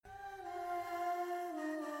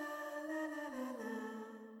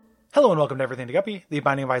Hello and welcome to Everything to Guppy, the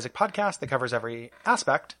Binding of Isaac podcast that covers every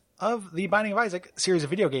aspect of the Binding of Isaac series of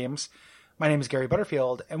video games. My name is Gary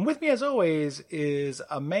Butterfield, and with me as always is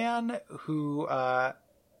a man who,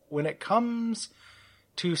 when it comes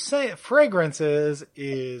to fragrances,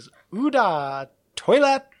 is Uda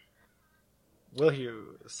Toilet Will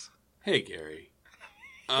Hughes. Hey, Gary.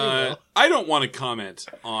 I don't want to comment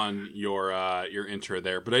on your intro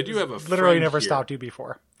there, but I do have a literally friend never here. stopped you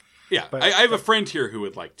before. Yeah, but, I have a friend here who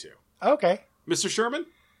would like to. Okay. Mr. Sherman?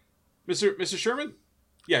 Mr. Sherman?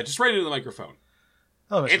 Yeah, just right into the microphone.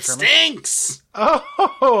 Hello, Mr. It Sherman. stinks!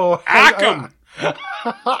 Oh! Ackham!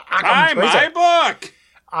 Buy my book!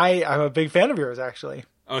 I'm a big fan of yours, actually.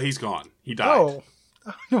 Oh, he's gone. He died.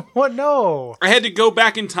 Oh. What? No. I had to go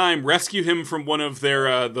back in time, rescue him from one of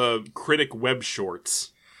their the Critic web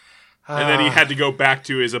shorts. And then he had to go back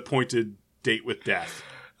to his appointed date with death.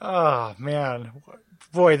 Oh, man.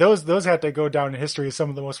 Boy, those had to go down in history as some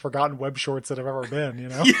of the most forgotten web shorts that have ever been, you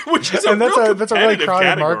know? Yeah, which is and that's a really competitive crowded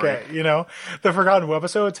category. market, you know? The forgotten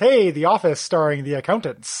webisodes, hey, The Office starring the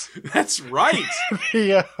accountants. That's right.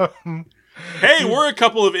 the, Hey, we're a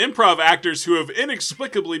couple of improv actors who have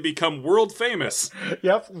inexplicably become world famous.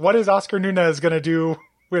 Yep. What is Oscar Nunez going to do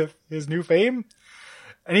with his new fame?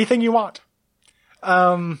 Anything you want.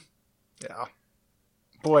 Yeah.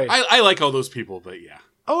 Boy. I like all those people, but yeah.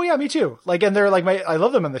 Oh yeah, me too. Like, and they're like I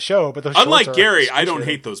love them in the show, but those shorts Unlike are Gary, I don't excruciating.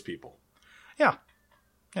 hate those people. Yeah.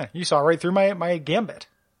 Yeah, you saw right through my gambit.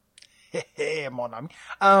 Mon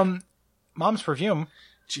ami. Mom's Perfume.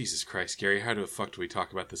 Jesus Christ, Gary, how the fuck do we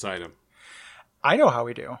talk about this item? I know how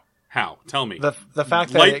we do. How? Tell me. The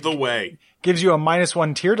fact that Light it the way. gives you a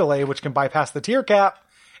 -1 tier delay, which can bypass the tier cap.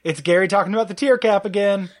 It's Gary talking about the tier cap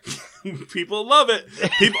again. People love it.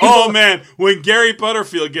 Oh man, when Gary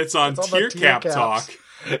Butterfield gets on all the tier tier cap caps. talk.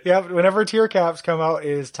 Yeah, whenever tier caps come out,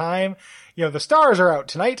 it is time. You know, the stars are out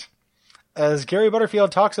tonight as Gary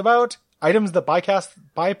Butterfield talks about items that bypassed.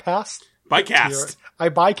 Bycast. I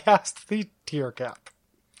bypassed the tier cap.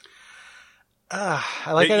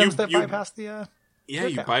 I like items that bypass the. Yeah, tier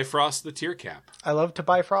you cap. bifrost the tier cap. I love to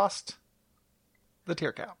bifrost the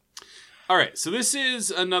tier cap. All right, so this is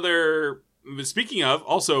another. Speaking of,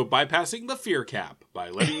 also bypassing the fear cap by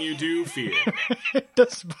letting you do fear.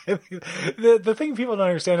 The thing people don't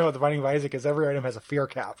understand about the Binding of Isaac is every item has a fear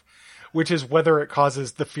cap, which is whether it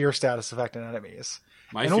causes the fear status effect in enemies.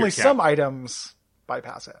 My And fear only cap some items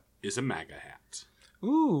bypass it. is a MAGA hat.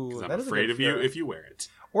 Ooh, 'Cause that I'm is a afraid good of you fear. if you wear it.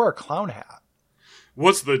 Or a clown hat.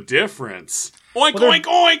 What's the difference? Oink, Well, oink,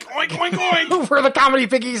 oink, oink, oink, oink. We're the comedy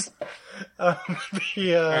piggies.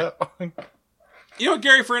 You know,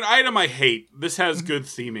 Gary, for an item I hate, this has good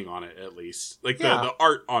theming on it, at least. Like, Yeah. the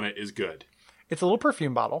art on it is good. It's a little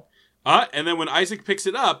perfume bottle. And then when Isaac picks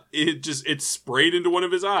it up, it's sprayed into one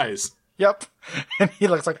of his eyes. Yep. And he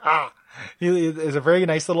looks like, He is a very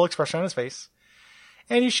nice little expression on his face.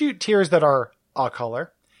 And you shoot tears that are a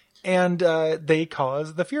color. And they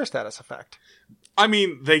cause the fear status effect. I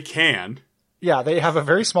mean, they can. Yeah, they have a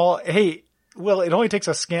very small... Hey, well, it only takes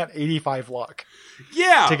a scant 85 luck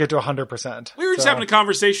Yeah. to get to 100%. We were just having a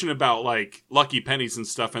conversation about, like, lucky pennies and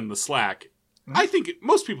stuff in the Slack. I think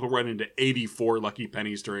most people run into 84 lucky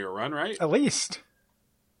pennies during a run, right? At least.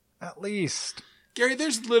 Gary,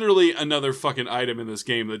 there's literally another fucking item in this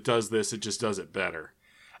game that does this. It just does it better.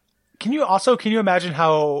 Can you imagine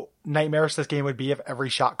how nightmarish this game would be if every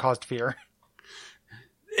shot caused fear?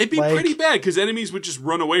 It'd be Like- pretty bad because enemies would just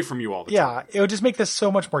run away from you all the time. Yeah, it would just make this so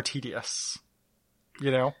much more tedious. You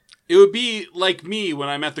know? It would be like me when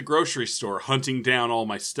I'm at the grocery store hunting down all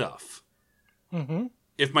my stuff. Mm-hmm.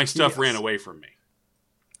 If my stuff Yes. ran away from me.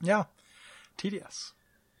 Yeah. Tedious.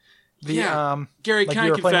 Gary, like can I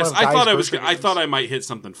you were playing confess? one of I thought Guy's I grocery thought games. I might hit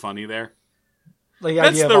something funny there. Like the That's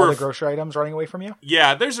idea of the all the ref- grocery items running away from you?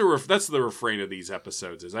 Yeah, that's the refrain of these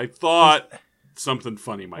episodes. Is I thought something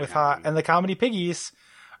funny might happen. And the comedy piggies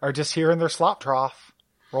are just here in their slop trough,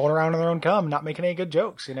 rolling around in their own cum, not making any good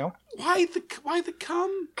jokes, you know? Why the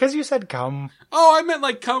cum? Because you said cum. Oh, I meant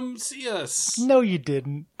like come see us. No, you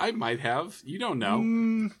didn't. I might have. You don't know.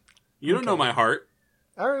 You don't know my heart.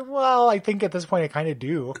 All right, well, I think at this point I kind of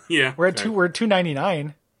do. Yeah, We're at okay. we're at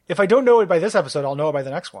 $2.99. If I don't know it by this episode, I'll know it by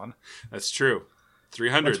the next one. That's true.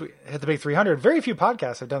 300. Once we hit the big 300. Very few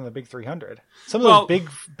podcasts have done the big 300. Some of Well- those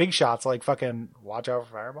big shots, like fucking Watch Out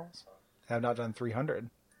for Fireballs, have not done 300.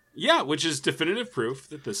 Yeah, which is definitive proof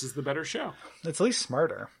that this is the better show. It's at least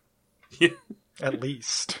smarter. Yeah. At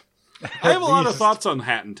least. I have a lot of thoughts on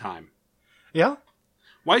Hat in Time. Yeah?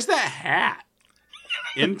 Why is that hat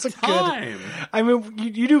in It's a good- time? I mean,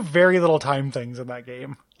 you do very little time things in that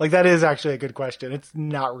game. Like, that is actually a good question. It's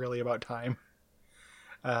not really about time.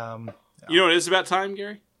 You know what it is about time,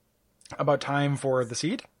 Gary? About time for the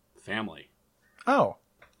seed? Family. Oh.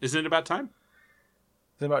 Isn't it about time?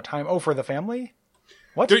 Is it about time? Oh, for the family?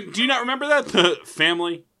 What? Do you not remember that? The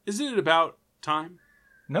family. Isn't it about time?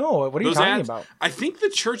 No, what are you talking about? I think the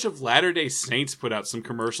Church of Latter-day Saints put out some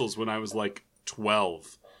commercials when I was like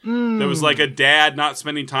 12. There was like a dad not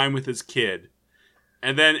spending time with his kid.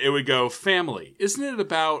 And then it would go, family. Isn't it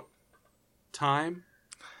about time?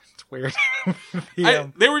 It's weird.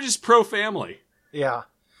 They were just pro-family. Yeah.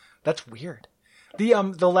 That's weird.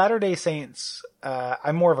 The Latter-day Saints,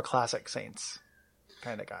 I'm more of a classic Saints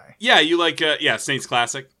kind of guy. Yeah, you like Saints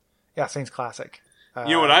Classic? Yeah, Saints Classic.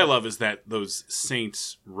 You know what I love is that those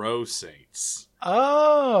Saints Row Saints.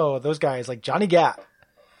 Oh, those guys like Johnny Gat.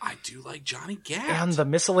 I do like Johnny Gat. And the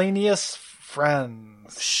Miscellaneous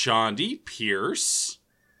Friends. Shondy Pierce.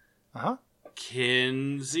 Uh-huh.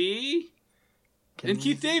 Kinsey. And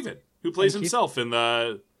Keith David, who plays himself in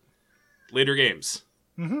the later games.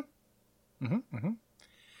 Mm-hmm. Mm-hmm. Mm-hmm.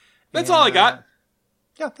 That's all I got.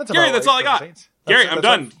 Yeah, that's about Gary, that's all I got. Gary, I'm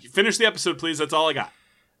done. Right. Finish the episode, please. That's all I got.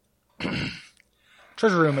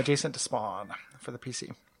 Treasure room adjacent to spawn for the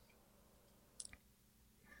PC.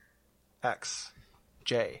 X.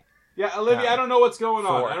 J. Yeah, Olivia, I don't know what's going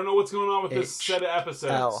on. 4, I don't know what's going on with this H, set of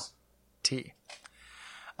episodes. L. T.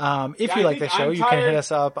 If you like this show, you can hit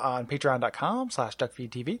us up on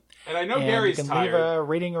patreon.com/duckfeedtv. And I know Gary's you can tired. leave a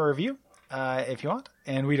rating or review if you want,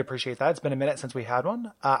 and we'd appreciate that. It's been a minute since we had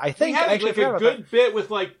one. I think we had actually like a good bit with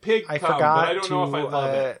like pig cum, but I don't know if I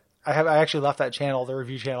love it. I actually left that channel, the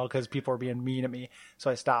review channel, because people were being mean at me,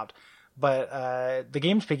 so I stopped. But the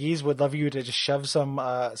Games Piggies would love you to just shove some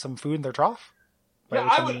food in their trough. Yeah,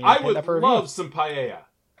 I would love some paella.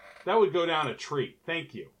 That would go down a treat.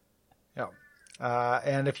 Thank you. Yeah.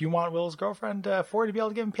 And if you want Will's girlfriend to be able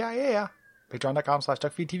to give him paella,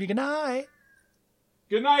 patreon.com/duckfeedtv. Good night.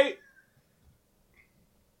 Good night.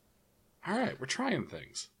 All right, we're trying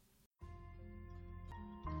things.